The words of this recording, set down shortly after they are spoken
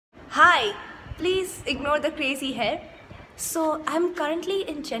Hi, please ignore the crazy hair. So I'm currently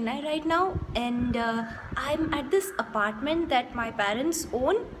in Chennai right now, and I'm at this apartment that my parents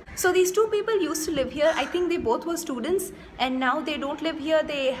own. So these two people used to live here. I think they both were students, and now they don't live here.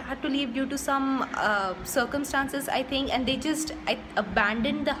 They had to leave due to some circumstances, I think, and they just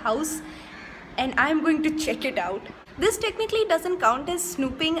abandoned the house, and I'm going to check it out. This technically doesn't count as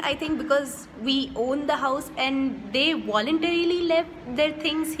snooping, I think, because we own the house and they voluntarily left their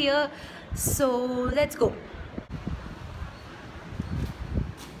things here. So let's go.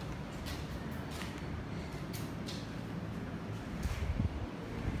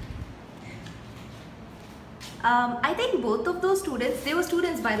 I think both of those students, they were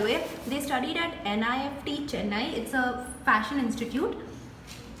students by the way, they studied at NIFT Chennai. It's a fashion institute.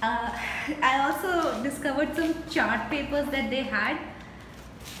 I also discovered some chart papers that they had,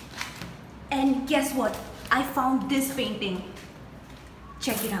 and guess what? I found this painting.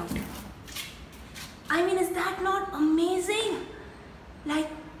 Check it out. I mean, is that not amazing? Like,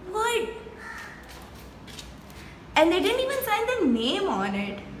 what? And they didn't even sign their name on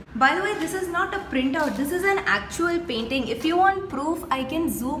it. By the way, this is not a printout, this is an actual painting. If you want proof, I can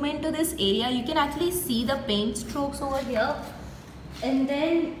zoom into this area. You can actually see the paint strokes over here. And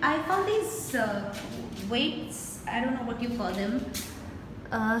then I found these weights, I don't know what you call them.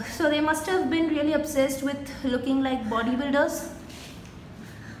 So they must have been really obsessed with looking like bodybuilders.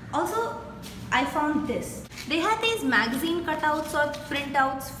 Also, I found this. They had these magazine cutouts or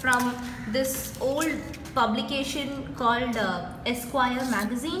printouts from this old publication called Esquire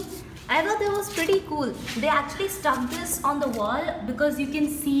magazine. I thought that was pretty cool. They actually stuck this on the wall because you can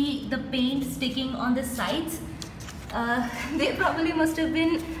see the paint sticking on the sides. They probably must have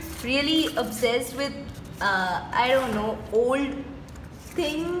been really obsessed with, I don't know, old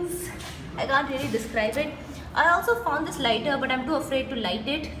things. I can't really describe it. I also found this lighter, but I'm too afraid to light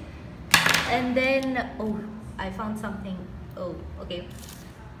it. And then, oh, I found something. Oh, okay.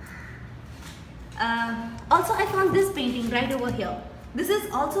 Also, I found this painting right over here. This is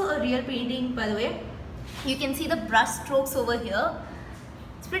also a real painting, by the way. You can see the brush strokes over here.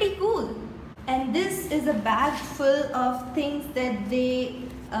 It's pretty cool. And this is a bag full of things that they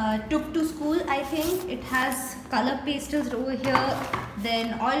took to school, I think. It has color pastels over here,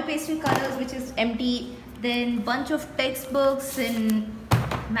 then oil pastel colors, which is empty, then bunch of textbooks and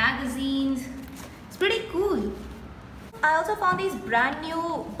magazines. It's pretty cool. I also found these brand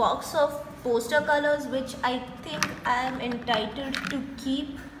new box of poster colors, which I think I am entitled to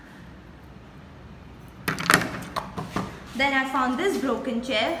keep. Then I found this broken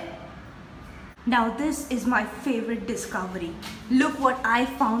chair. Now this is my favorite discovery. Look what I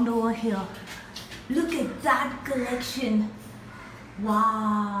found over here. Look at that collection.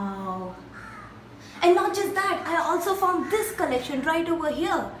 Wow. And not just that, I also found this collection right over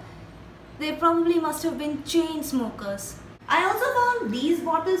here. They probably must have been chain smokers. I also found these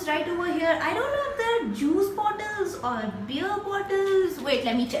bottles right over here. I don't know if they're juice bottles or beer bottles. Wait,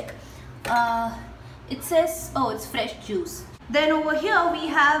 let me check. It says, oh, it's fresh juice. Then over here we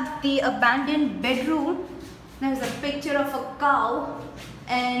have the abandoned bedroom. There's a picture of a cow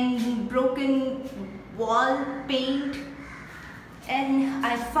and broken wall paint. And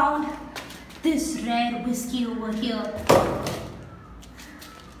I found this rare whiskey over here.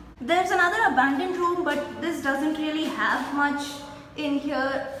 There's another abandoned room, but this doesn't really have much in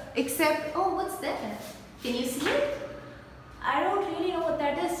here except, oh, what's that? Can you see it? I don't really know what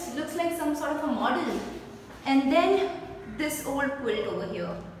that is. Looks like some sort of a model. And then this old quilt over here.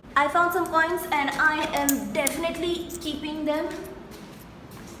 I found some coins and I am definitely keeping them.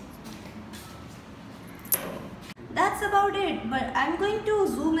 That's about it, but I'm going to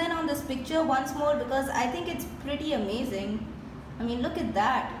zoom in on this picture once more because I think it's pretty amazing. I mean, look at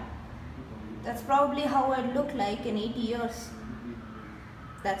that. That's probably how I'd look like in 80 years.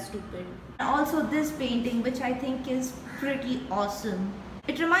 That's stupid. Also this painting, which I think is pretty awesome.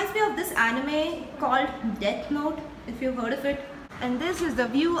 It reminds me of this anime called Death Note, if you've heard of it. And this is the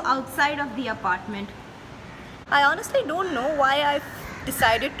view outside of the apartment. I honestly don't know why I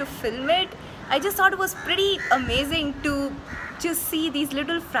decided to film it. I just thought it was pretty amazing to just see these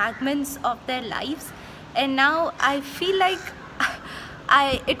little fragments of their lives. And now I feel like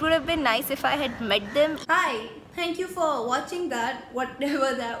it would have been nice if I had met them. Hi, thank you for watching that,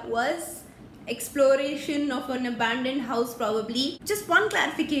 whatever that was. Exploration of an abandoned house probably. Just one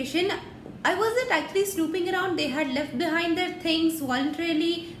clarification, I wasn't actually snooping around. They had left behind their things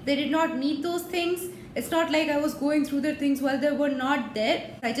voluntarily. They did not need those things. It's not like I was going through their things while they were not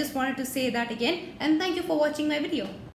there. I just wanted to say that again, and thank you for watching my video.